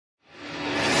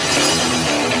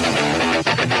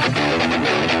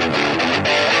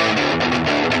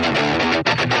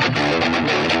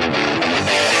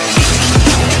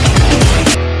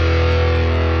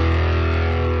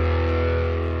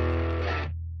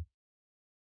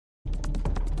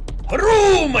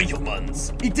Hello, my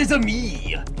humans! It is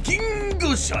me,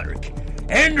 King Shark,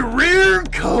 and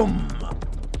welcome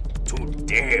to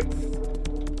death.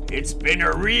 It's been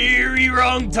a really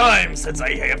long time since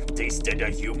I have tasted a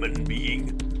human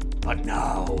being, but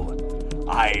now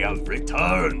I have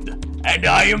returned, and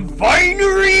I am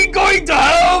finally going to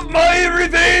have my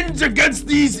revenge against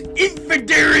these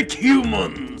infidelic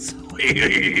humans.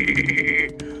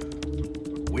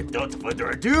 Without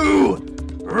further ado,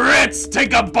 let's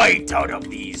take a bite out of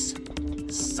these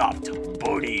soft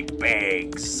booty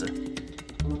bags.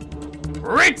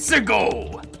 Let's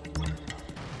go!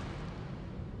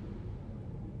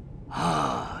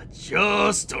 Ah,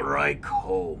 just like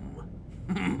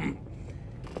home.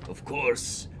 Of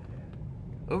course,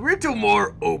 a little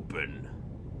more open.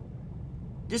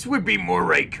 This would be more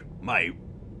like my...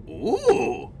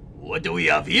 Ooh, what do we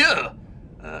have here?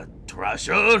 A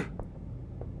Thrasher?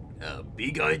 A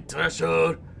big-eyed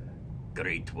Thrasher,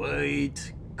 great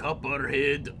white,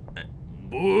 copperhead,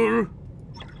 bull,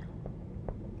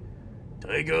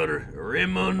 tiger,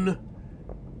 lemon.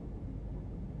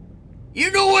 You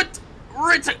know what?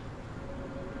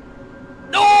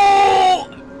 No!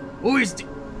 Who is the...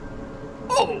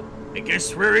 Oh, I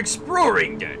guess we're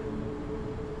exploring then.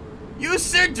 You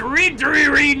said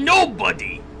really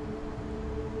nobody.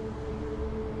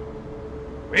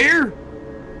 Where?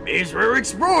 Is we're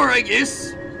exploring, I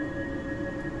guess.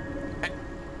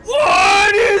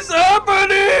 What is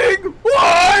happening?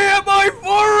 Why am I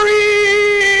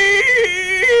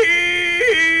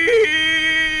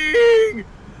falling?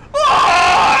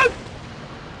 Ah!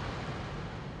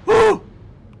 Oh!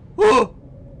 Oh!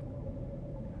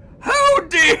 How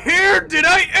the hell did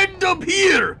I end up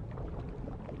here?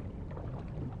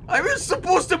 I was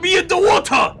supposed to be in the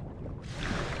water.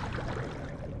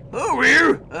 Oh,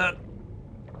 well,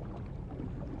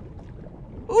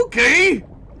 okay.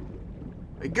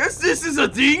 I guess this is a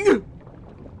thing.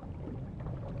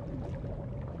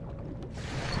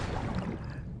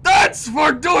 That's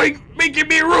for making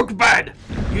me look bad.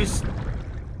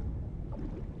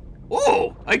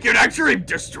 Oh, I can actually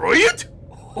destroy it?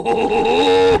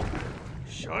 Oh,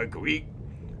 Shark Week.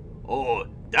 Oh,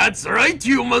 that's right,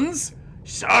 humans.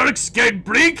 Sharks can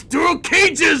break through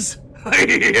cages.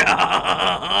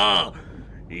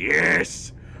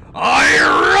 Yes. I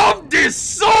love this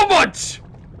so much!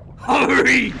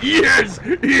 Hurry! Yes!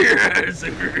 Yes!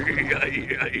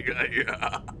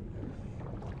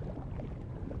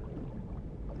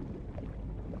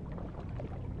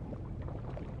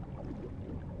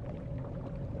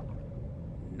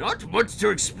 Not much to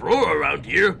explore around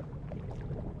here.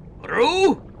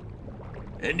 Hello?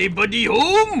 Anybody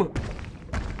home?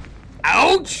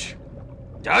 Ouch!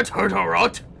 That hurt a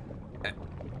lot.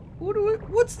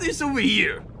 What's this over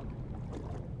here?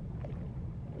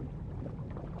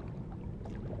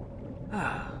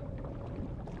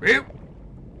 Well,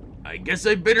 I guess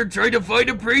I better try to find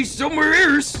a prey somewhere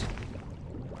else.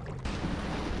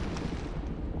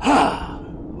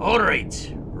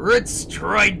 Alright, let's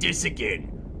try this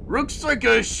again. Looks like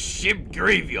a ship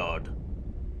graveyard.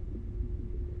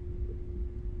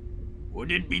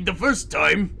 Would it be the first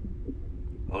time?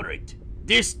 Alright,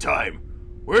 this time,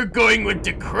 we're going with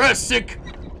the classic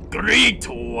Great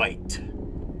White.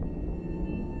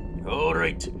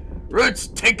 Alright, let's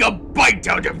take a bite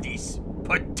out of these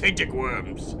pathetic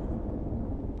worms.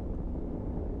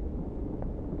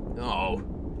 Oh,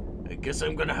 I guess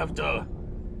I'm gonna have to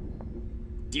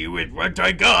deal with what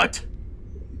I got.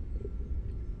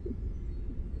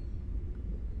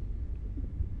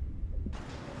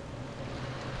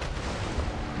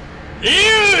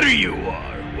 There you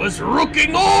are! Was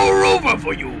looking all over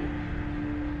for you!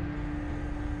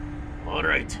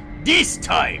 Alright, this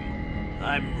time,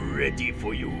 I'm ready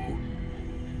for you.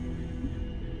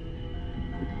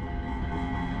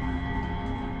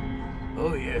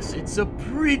 Oh yes, it's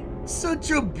such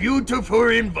a beautiful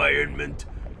environment.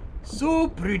 So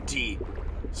pretty,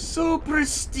 so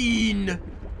pristine.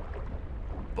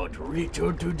 But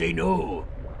little do they know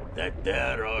that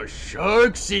there are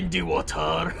sharks in the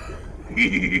water.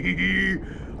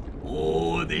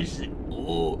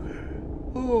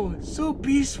 Oh, so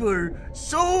peaceful,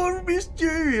 so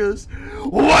mysterious.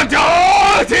 What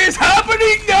is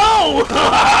happening now?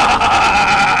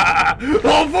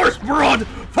 Oh, first blood!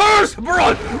 Oh,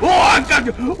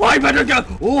 I better go.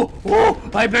 Oh,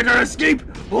 I better escape.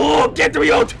 Oh, get me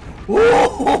out.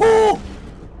 Oh,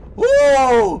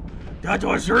 that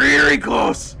was really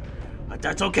close. But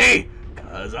that's okay,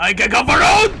 cause I can go for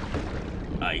round.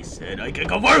 I said I can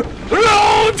go for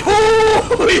round two!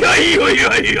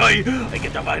 I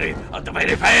get the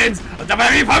very fans, the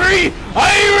very furry!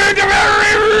 I will the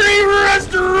very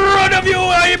restaurant have you!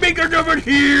 I make it over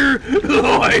here!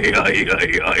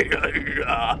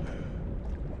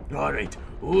 Alright,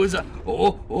 who's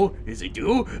oh, is it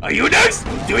you? Are you next?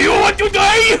 Do you want to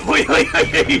die?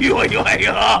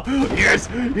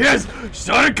 Yes,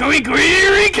 start coming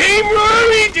here, he came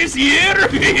right this year!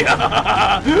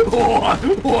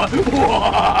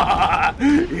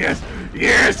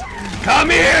 Yes, come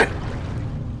here!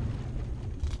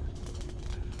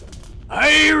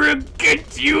 I will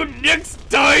get you next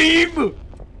time!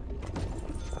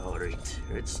 Alright,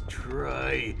 let's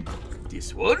try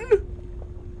this one.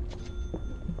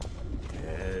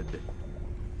 And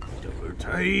double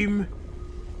time.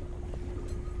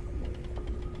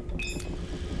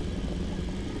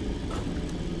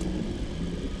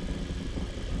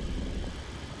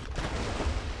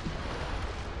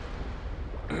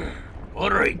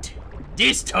 Alright,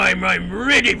 this time I'm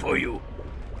ready for you.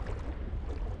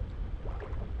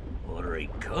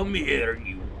 Alright, come here,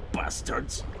 you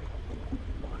bastards.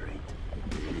 Alright,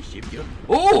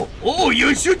 oh,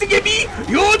 you're shooting at me?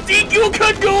 You think you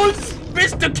can do,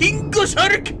 Mr. Yenguy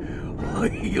Shark?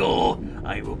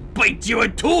 I will bite you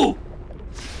in two.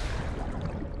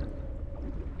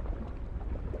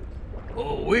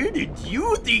 Oh, where did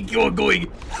you think you're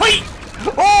going? Hi!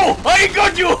 Oh, I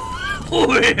got you!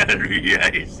 Oh,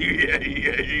 yes.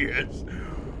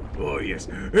 Oh, yes.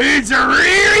 It's a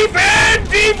really bad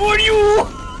day for you!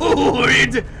 Oh,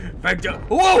 in fact,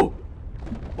 whoa!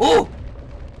 Oh,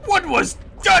 what was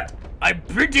that? I'm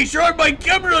pretty sure my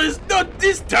camera is not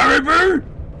this terrible!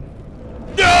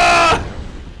 Ah!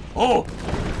 Oh,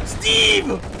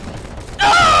 Steve!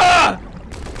 Ah!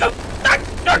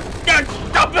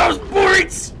 Stop those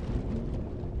bullets!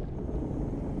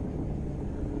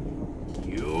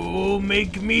 You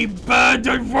make me bad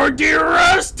for the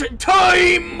rest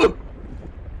time!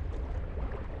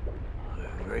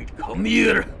 Alright, come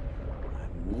here.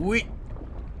 Wait.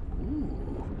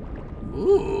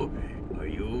 Ooh.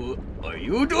 Are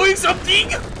you doing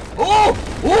something? Oh!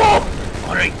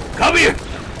 Alright, come here!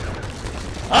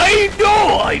 I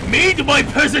know! I made my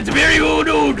peasant very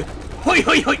known! Hoi!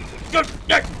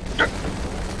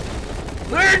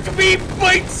 Let me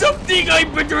bite something! I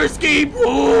better escape!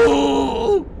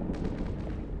 Oh!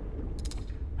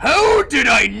 How did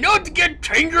I not get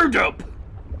tangled up?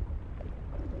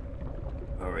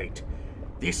 Alright,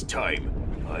 this time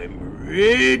I'm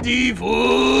ready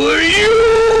for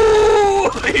you!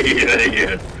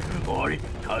 Yes! Alright,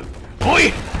 come.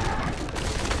 Oi!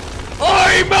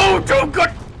 I'm out of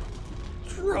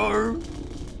control!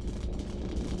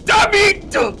 Damn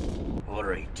it!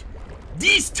 Alright,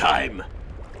 this time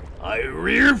I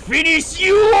will finish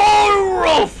you all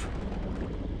off!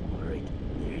 Alright,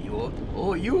 here you are.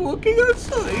 Oh, you working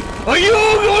outside? Are you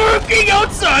working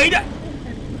outside?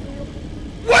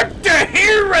 What the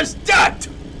hell was that?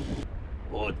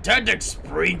 Oh, that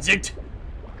explains it.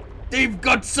 They've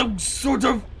got some sort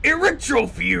of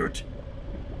electrofield.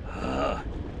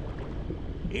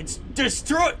 It's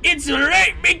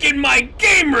making my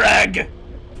game lag.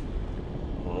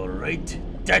 Alright,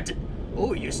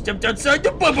 oh, you stepped outside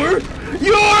the bubble.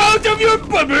 You're out of your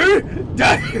bubble.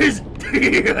 That is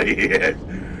yes.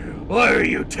 Oh,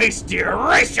 you taste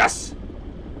delicious.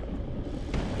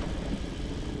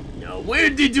 Now, where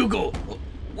did you go?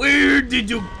 Where did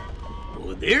you?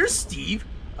 Oh, there's Steve.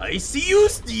 I see you,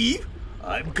 Steve.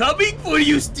 I'm coming for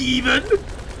you, Steven.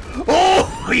 Oh,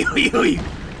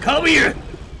 come here.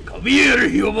 Come here,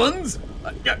 humans.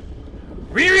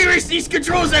 Really wish these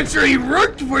controls actually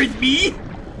worked with me.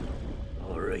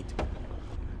 Alright.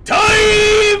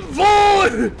 Time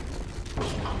for...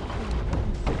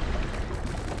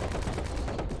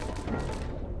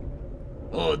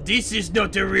 Oh, this is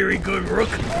not a very good rook.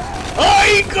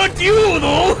 I got you,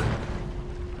 though!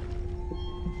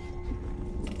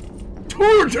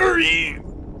 Torturing!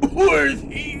 Worth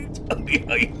it!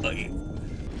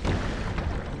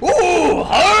 Oh,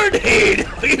 hard hit!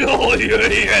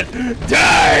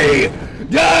 Die!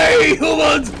 Die,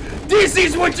 humans! This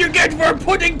is what you get for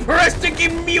putting plastic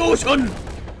in the ocean!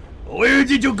 Where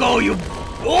did you go, you...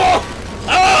 Oh!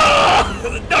 Ah!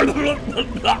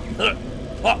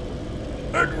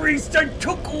 At least I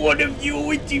took one of you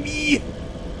with me!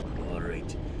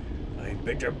 Alright, I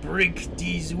better break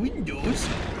these windows.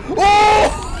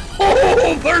 Oh!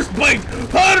 Oh, first bite!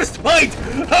 First bite!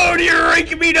 How do you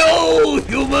rank me now,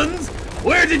 humans?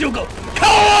 Where did you go?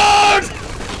 Coward!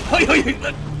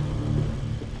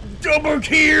 Double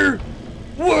here!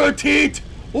 Worth it!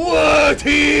 Worth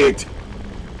it!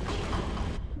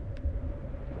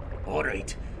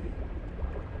 Alright.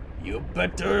 You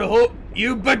better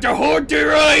hold the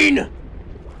line!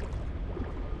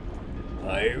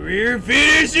 I will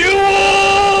finish you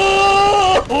all!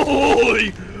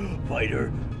 Oi! Fighter,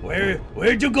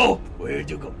 where'd you go? Where'd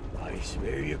you go? I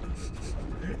swear you.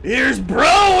 Here's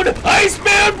brown! I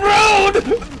smell brown!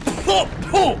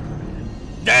 Oh,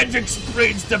 that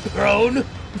explains the brown.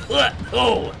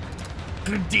 Oh,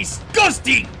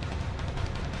 disgusting!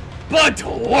 But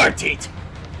worth it!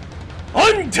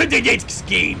 On to the next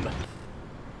game!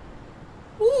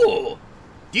 Oh,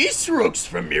 this looks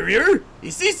familiar.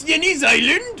 Is this Yenny's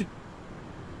island?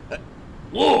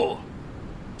 Whoa,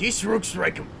 this looks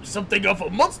like something off a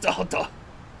Monster Hunter.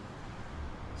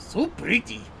 So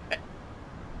pretty.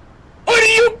 Are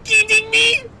you kidding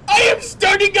me? I am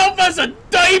starting off as a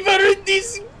diver in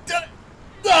this...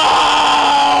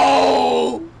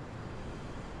 Oh!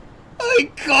 I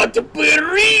can't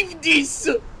believe this!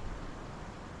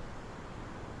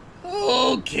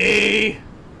 Okay.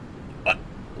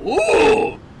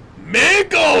 Oh!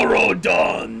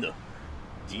 Megalodon!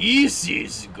 This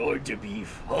is going to be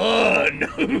fun!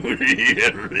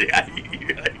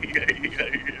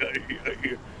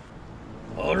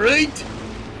 Alright.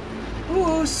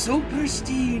 Oh, so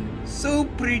pristine, so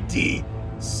pretty,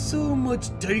 so much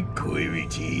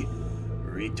tranquility.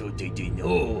 Little did you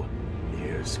know,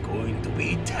 there's going to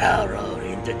be terror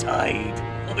in the tide.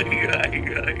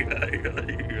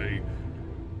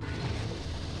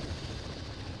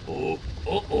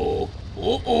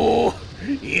 Oh,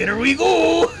 here we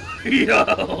go.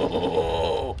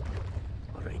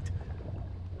 Alright.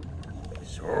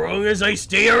 So long as I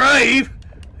stay alive,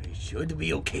 I should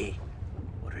be okay.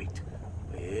 Alright.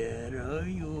 Where are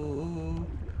you?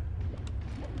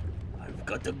 I've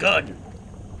got the gun.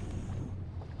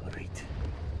 Alright.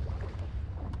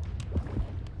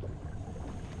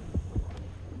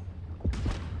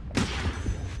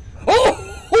 Oh,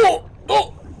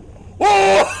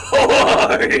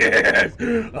 yes!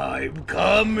 I'm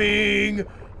coming!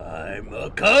 I'm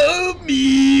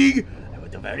coming! I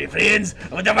want to marry friends!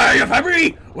 I want to marry your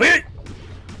family! Where?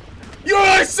 You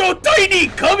are so tiny!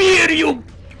 Come here, you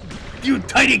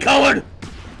tiny coward!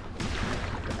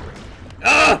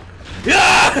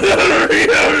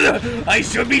 I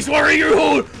should be swearing your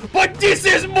hole, but this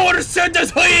is more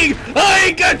satisfying!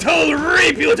 I get to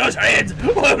rip you to shreds!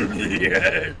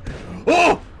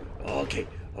 Oh, okay.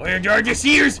 Where are the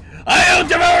seers? I'll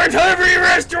devour every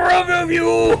restaurant of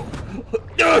you!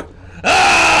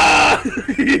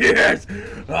 Yes!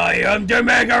 I am the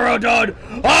Megalodon!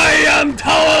 I am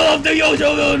Tower of the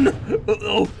Yoshodon!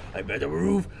 Oh, I better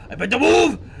move! I better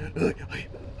move!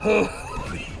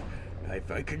 If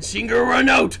I can sing her run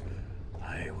out,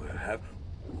 I will have...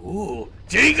 Ooh,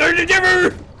 take her to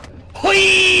Never!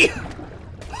 Hoi!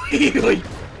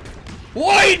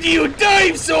 Why do you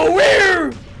dive so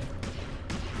weird?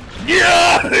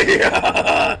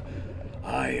 Yeah!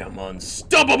 I am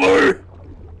unstoppable!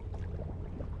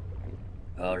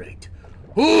 Alright,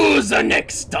 who's the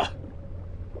next?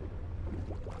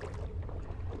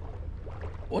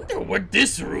 Wonder what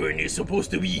this ruin is supposed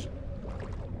to be.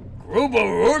 Global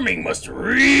warming must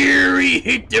really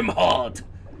hit them hard.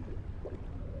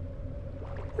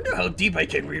 Wonder how deep I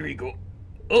can really go.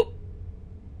 Oh!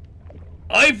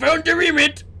 I found the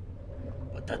remit!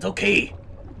 But that's okay.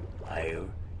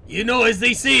 You know, as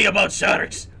they say about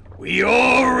sharks, we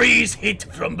always hit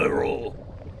from below.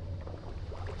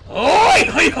 Oi!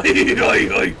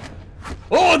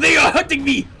 Oh, they are hunting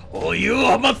me! Oh, you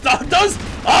monster hunters!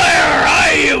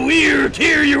 I will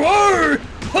tear you are!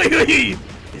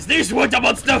 Is this what a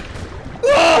monster?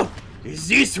 Oh! Is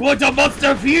this what a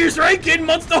monster fears like in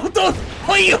Monster Hunter?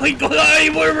 I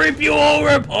will rip you all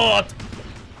apart!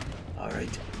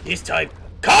 Alright, this time,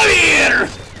 come here!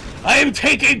 I'm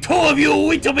taking two of you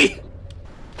with me!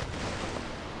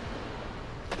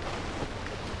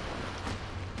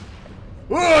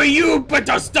 Oh, you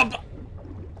better stop!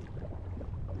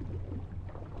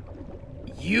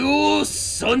 You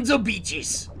sons of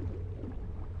bitches!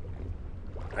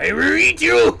 I will eat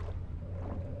you!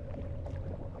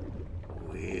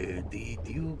 Where did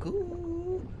you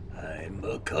go? I'm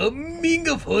coming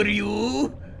for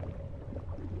you!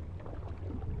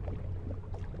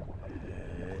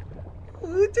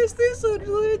 What is this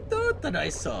red dot that I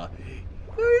saw?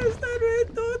 Where is that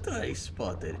red dot I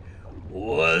spotted?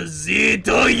 Was it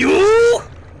you?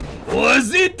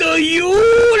 Was it you,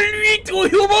 little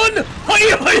human?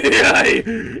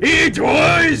 It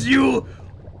was you!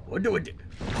 What do I do?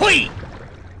 Hoi!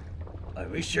 I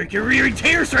wish I could really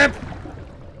tear strip!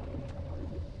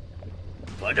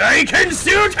 But I can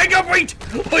still take a bite!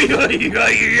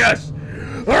 Yes!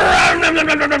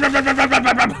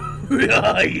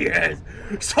 Yes!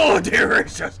 So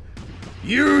delicious!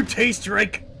 You taste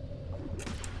like...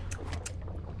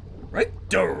 Right?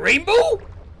 The rainbow?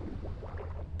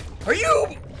 Are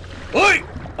you Oi!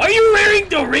 Are you wearing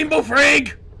the rainbow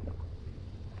flag?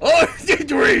 Oh,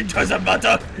 it really doesn't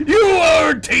matter.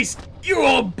 You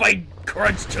all bite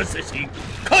crunch just the same.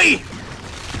 Kai!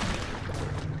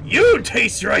 You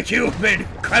taste like you've been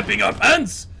crapping your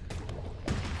pants.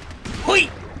 Hoi!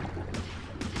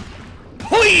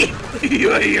 Hoi!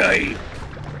 Yay!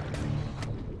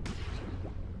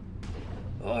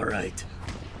 Alright.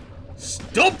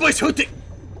 Stop shooting!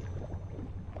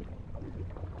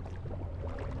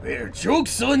 Well,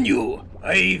 joke's on you.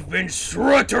 I've been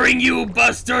slaughtering you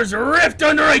bastards left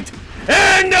and right,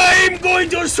 and I'm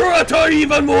going to slaughter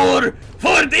even more,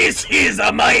 for this is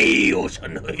my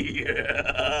ocean.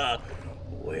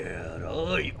 Where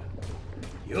are you?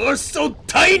 You're so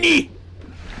tiny,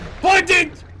 but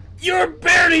you're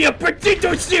barely a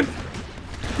potato chip.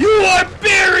 You are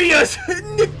barely a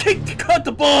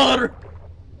cut bar,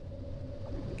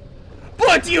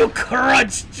 but you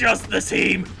crunch just the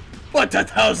same, but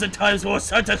 1,000 times more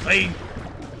satisfying.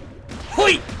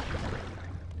 Hoi!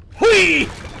 Hoi!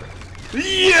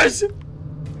 Yes!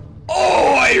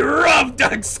 Oh, I love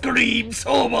that scream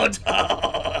so much!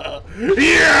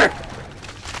 Here!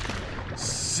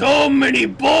 So many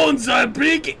bones are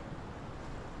breaking!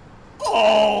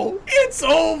 Oh, it's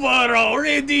over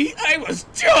already! I was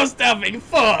just having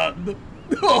fun!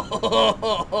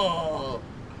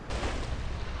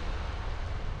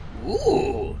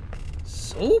 Ooh,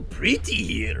 so pretty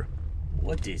here.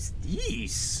 What is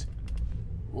this?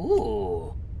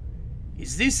 Oh,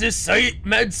 is this a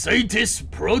mad scientist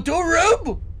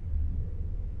proto-rub?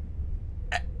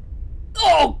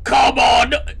 Oh, come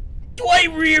on! Do I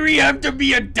really have to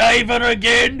be a diver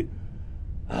again?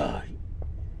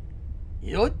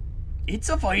 You know what? It's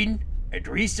a fine. At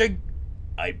least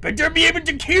I better be able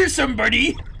to kill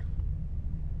somebody.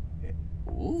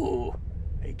 Ooh,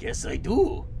 I guess I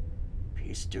do.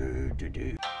 Pister to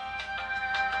do.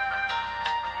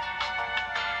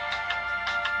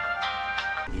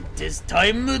 It is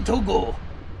time to go.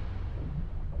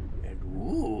 And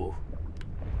ooh,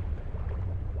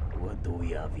 what do we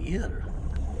have here?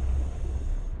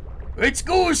 Let's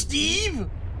go, Steve!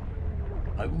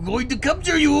 I'm going to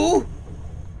capture you!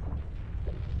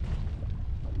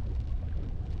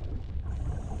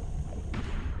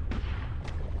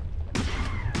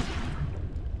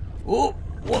 Oh,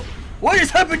 what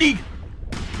is happening?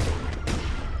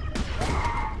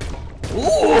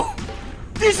 Oh!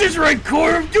 This is right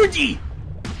Call of Duty!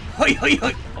 Hi, hi,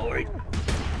 hi! Alright.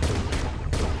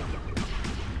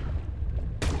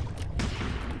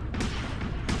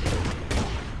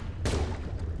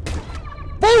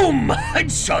 Boom!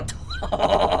 Headshot!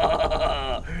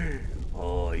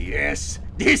 Oh, yes.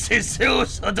 This is so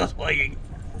satisfying.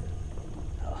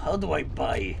 How do I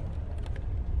buy?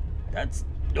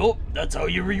 Nope, that's how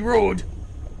you reload.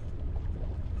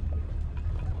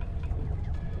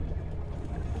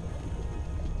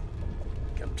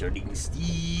 Capturing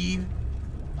Steve.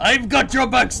 I've got your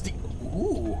back, Steve.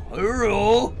 Ooh,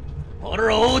 hello.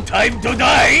 Hello, time to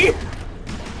die.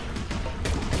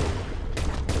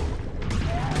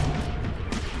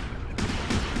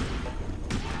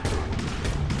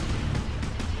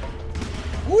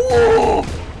 Ooh.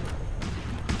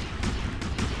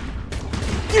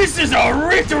 This is a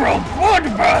literal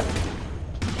bloodbath!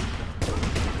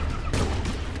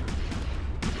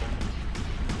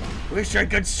 Wish I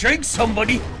could shake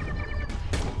somebody.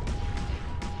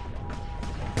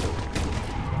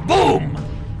 Boom!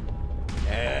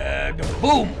 And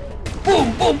boom!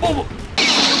 Boom, boom, boom!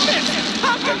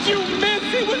 How could you miss?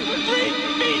 It was free!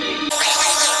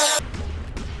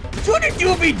 Shouldn't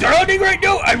you be drowning right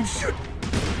now? I'm sure.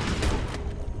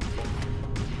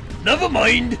 Never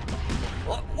mind.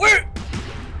 Where?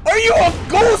 Are you a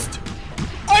ghost?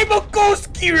 I'm a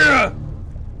ghost, Kira!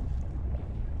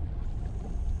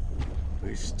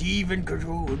 We're Steve in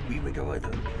control when we make a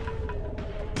weather.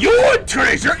 You want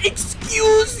treasure?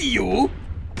 Excuse you?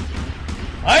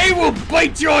 I will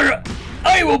bite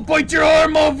your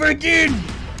arm off again!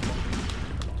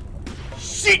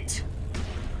 Shit!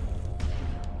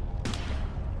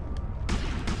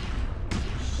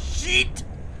 Shit!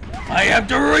 I have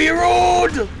to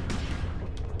reload!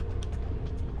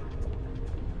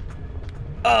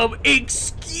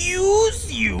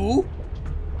 Excuse you?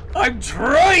 I'm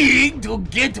trying to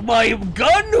get my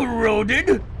gun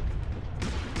loaded.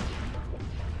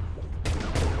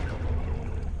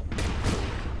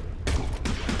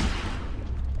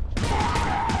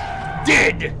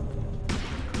 Dead.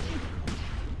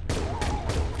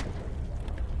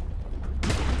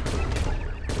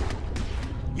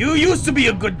 You used to be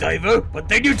a good diver, but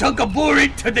then you took a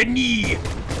bullet to the knee.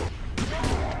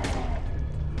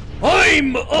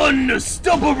 I'm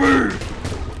unstoppable!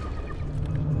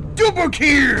 double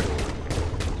kill!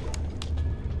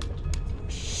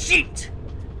 Shit!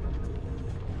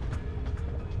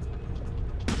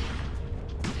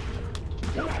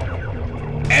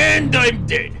 And I'm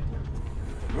dead.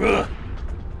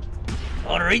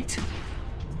 Alright.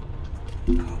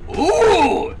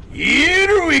 Oh,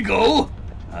 here we go.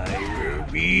 I will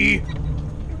be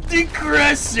the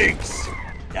classics.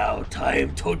 Now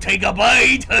time to take a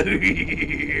bite.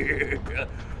 I'm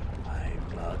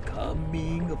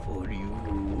coming for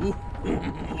you.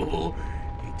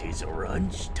 It is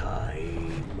lunch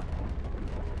time.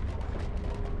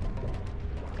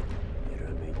 Here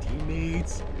are my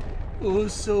teammates. Oh,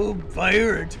 so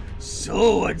violent,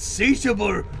 so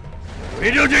insatiable.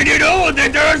 Little did you know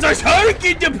that there's a shark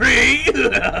in the prey.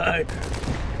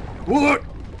 What?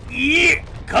 Yeah,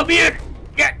 come here.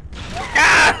 Yeah.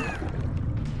 Ah!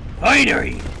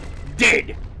 Finally,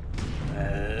 dead.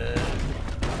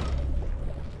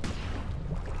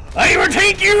 I will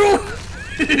take you.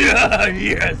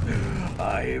 Yes,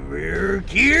 I will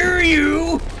kill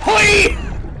you. Hoi!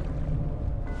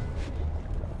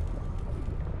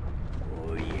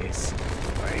 Oh yes,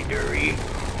 finally.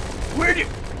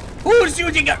 Who's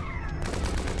shooting at?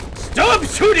 Stop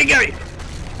shooting at me!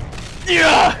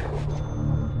 Yeah!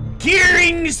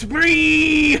 Killing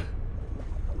spree!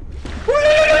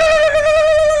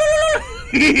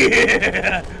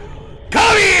 Yeah!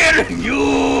 Come here,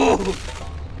 you!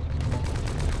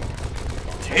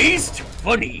 Taste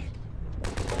funny.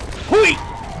 Hui!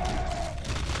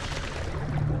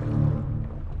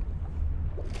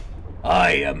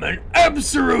 I am an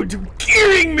absolute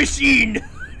killing machine!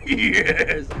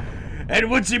 Yes! And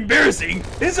what's embarrassing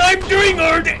is I'm doing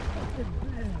all the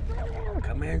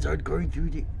commands aren't going through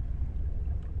the.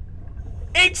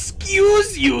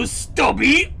 Excuse you,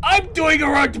 Stubby! I'm doing a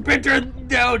lot better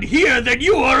down here than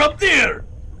you are up there!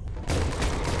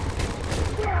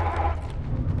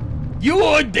 You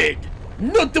are dead!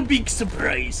 Not a big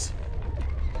surprise.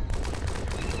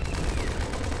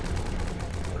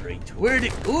 Alright,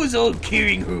 who's all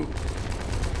killing who?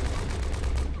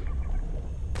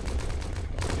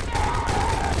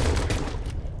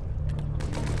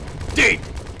 Dead!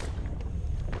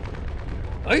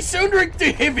 I sound like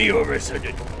the heavy all of a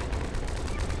sudden.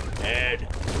 And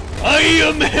I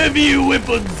am heavy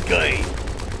weapons guy.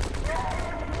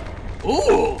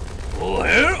 Oh,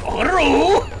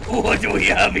 hello. What do we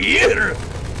have here?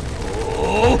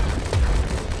 Oh,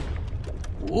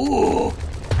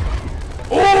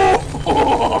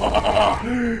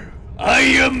 I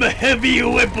am heavy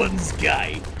weapons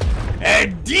guy,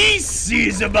 and this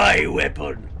is my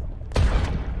weapon.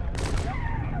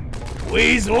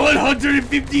 Weighs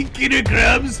 150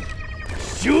 kilograms,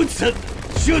 shoots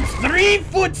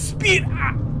 3-foot speed.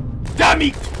 Ah, damn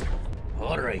it!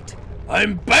 Alright,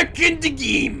 I'm back in the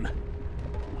game.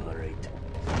 Alright.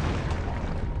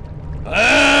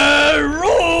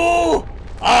 Hello!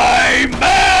 I'm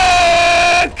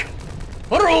back!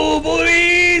 Hello,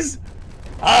 boys!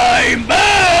 I'm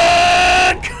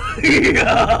back!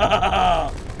 Yeah!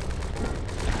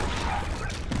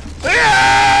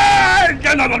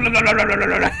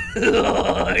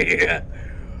 Yeah.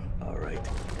 Alright.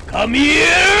 Come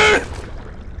here!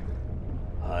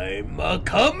 I'm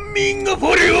coming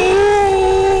for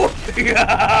you!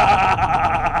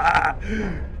 Yeah.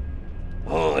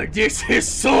 Oh, this is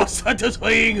so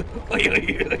satisfying!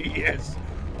 Yes.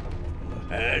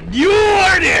 And you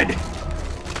are dead!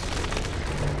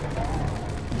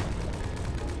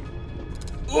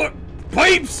 Oh,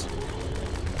 pipes!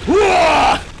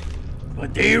 Whoa!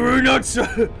 But they were not so.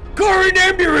 Car and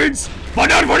ambulance, but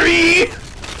not for me!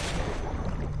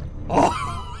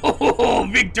 Oh,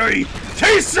 victory!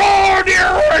 Tastes so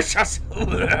delicious!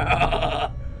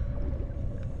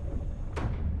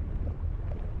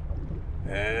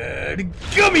 And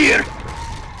come here!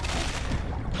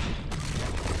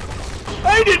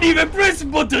 I didn't even press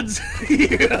buttons!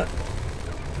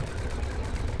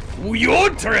 Your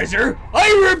treasure!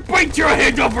 I will bite your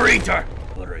head, operator!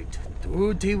 Alright,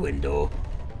 through the window.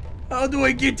 How do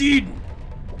I get in?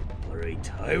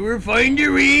 Alright, I will find a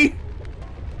way.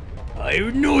 I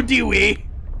know the way.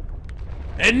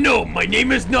 And no, my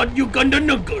name is not Uganda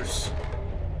Knuckles.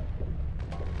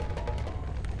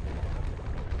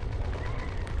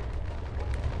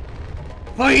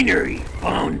 Finally,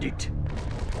 found it.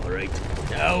 Alright,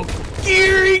 now,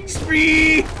 gearing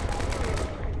spree!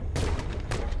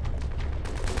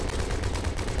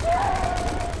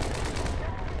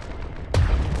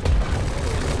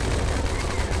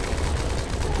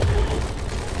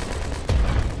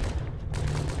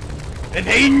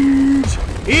 Revenge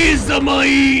is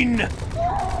mine!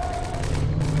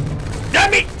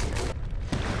 Damn it!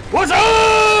 What's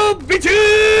up? up, bitches?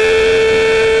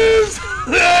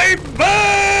 I'm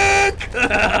back!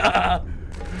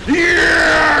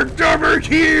 Yeah, double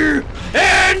here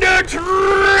and a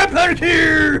triple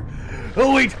here.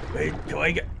 Oh wait, do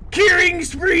I get curing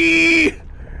spree?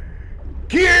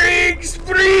 Curing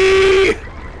spree!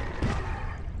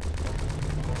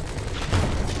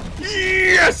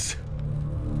 Yes!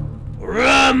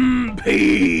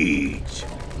 Rampage!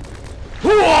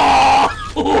 Whoa!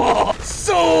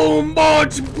 So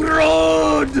much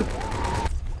blood!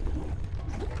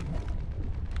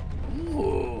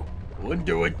 Oh,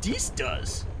 wonder what this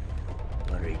does.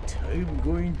 Alright, I'm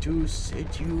going to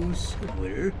set you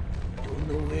somewhere. Don't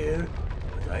know where,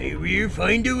 but I will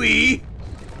find a way.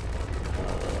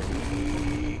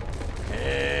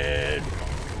 And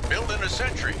Building a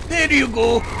sentry. there you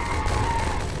go.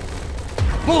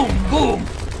 Boom, boom.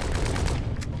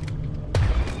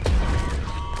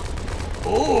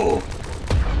 Oh.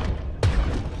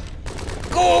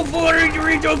 Go for it,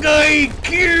 little guy.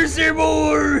 Kill some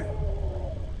more.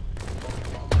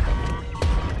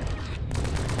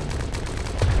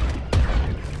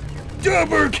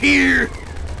 Double kill.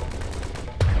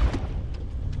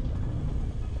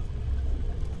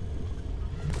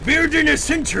 Building a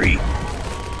sentry.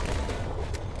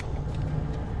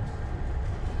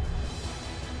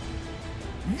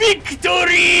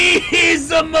 Victory is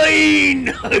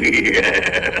mine!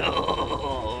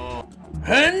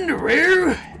 And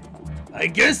well, I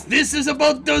guess this is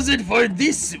about does it for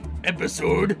this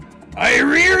episode. I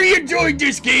really enjoyed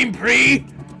this gameplay.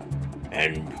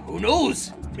 And who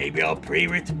knows, maybe I'll play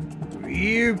with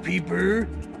real people.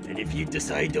 And if you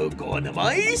decide to go on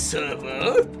my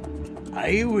server,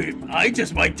 I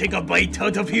just might take a bite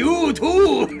out of you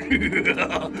too.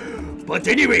 But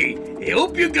anyway, I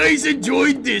hope you guys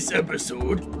enjoyed this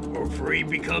episode. Hopefully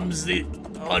becomes the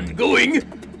ongoing.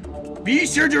 Be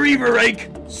sure to leave a like,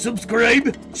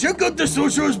 subscribe, check out the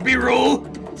socials below,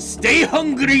 stay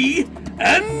hungry,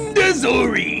 and as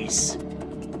always,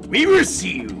 we will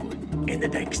see you in the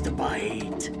next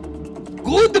bite.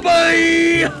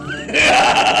 Goodbye!